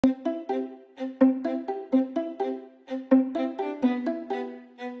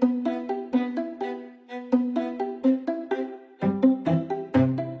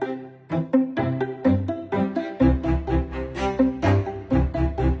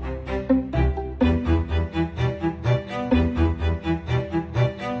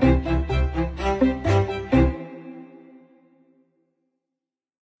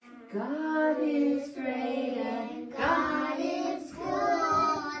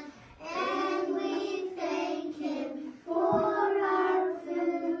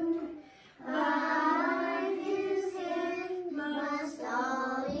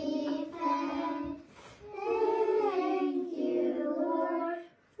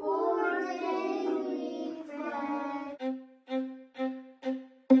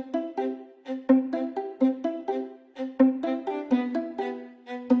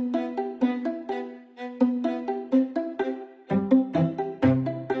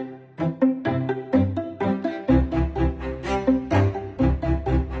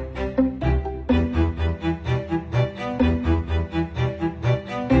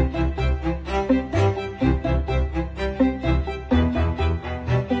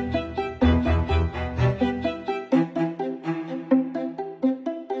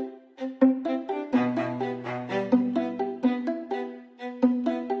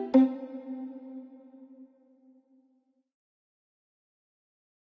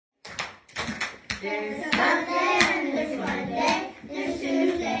There's Sunday and there's Monday, there's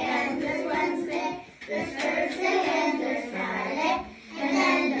Tuesday and there's Wednesday, there's Thursday and there's Friday, and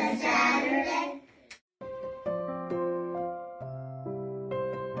then there's Saturday.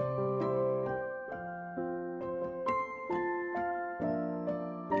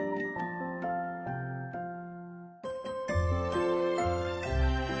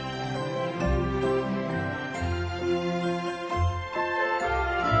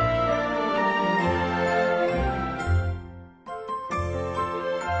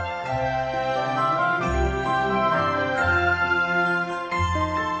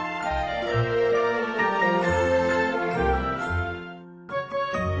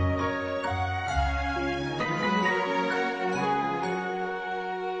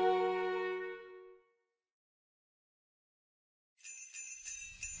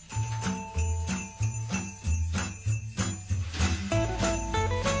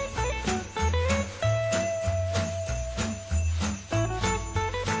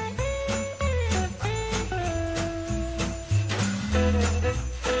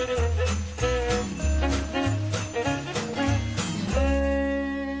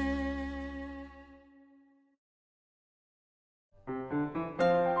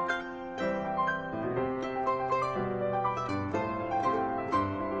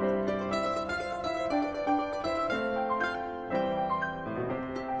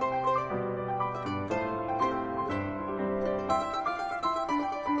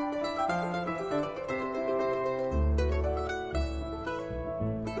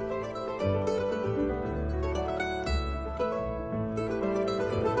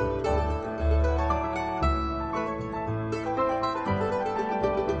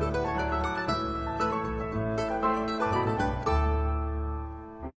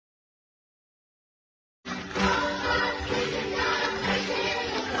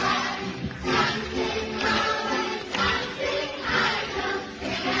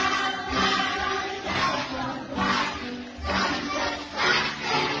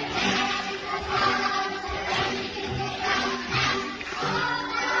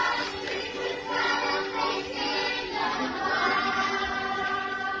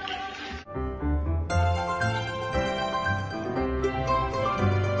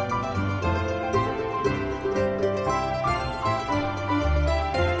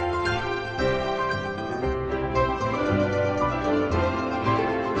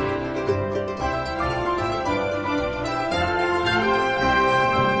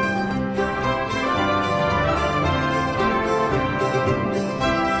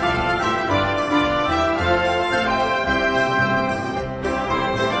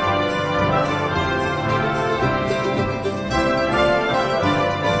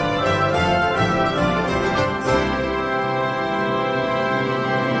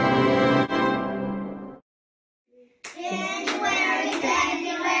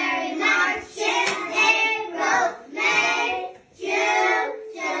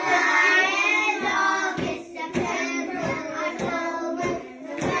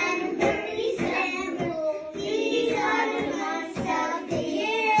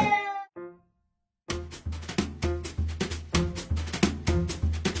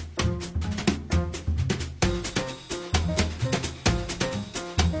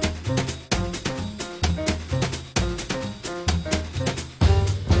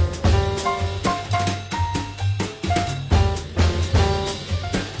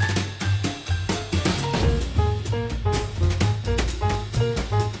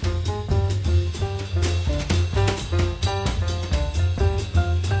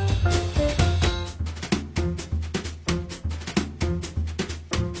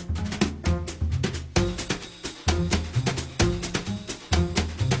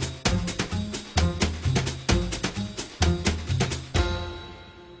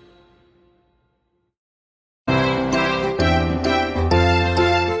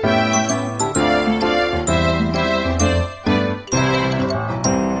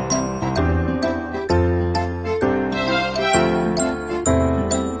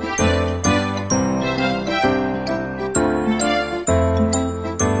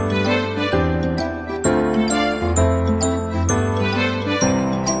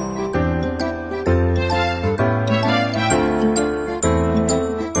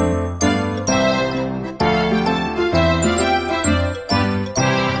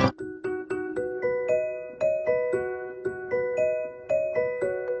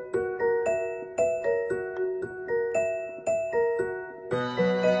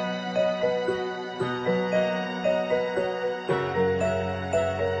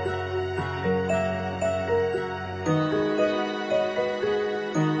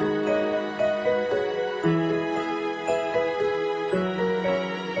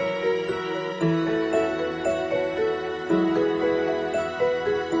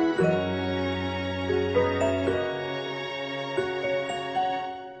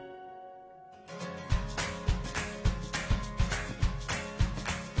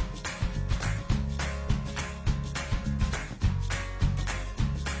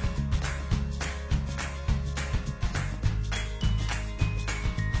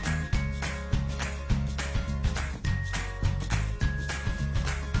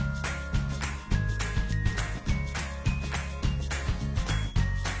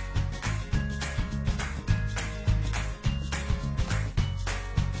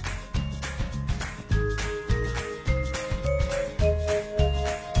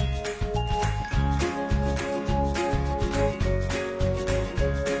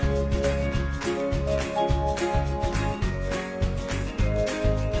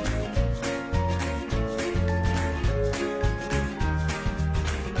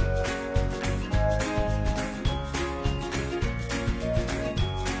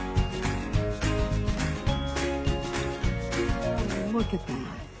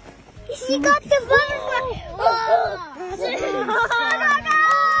 She got the butterfly.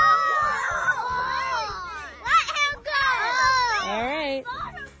 Let him go. All right.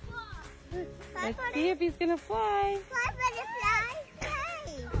 Let's see if he's gonna fly. Fly, butterfly,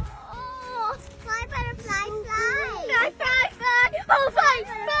 fly. Oh, fly, butterfly, fly. Fly, fly, fly. Oh, fly,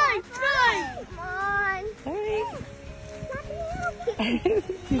 fly, fly. Come on. All right. Flappy,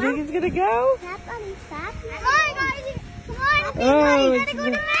 You think he's gonna go? Flap, buddy, flap. Come on, guys. Come on. Oh, You gotta go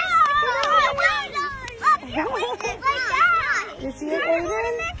to Mexico. You see it, We're going to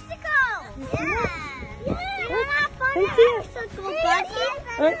Aiden? Mexico. Yeah. Look, I see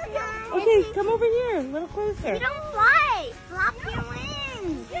it. Okay, come over here, a little closer. You don't fly. Flop your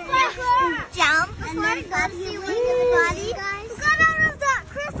wings. Jump and then flop your wings, buddy. Got out of that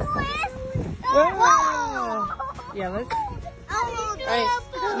chrysalis. Whoa. Yeah, let's. Oh,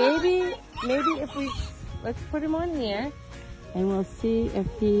 All right, maybe if we let's put him on here, and we'll see if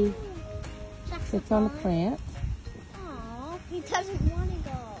he sits on the plant. Aw, he doesn't want to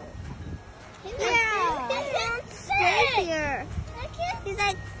go. Yeah. He wants to stay here. He's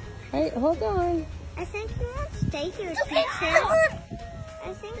like, Hey, hold on. I think he wants to stay here, teacher.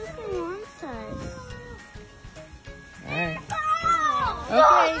 I think he wants us. All right.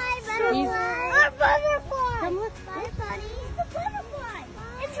 Okay. He's- Our butterfly.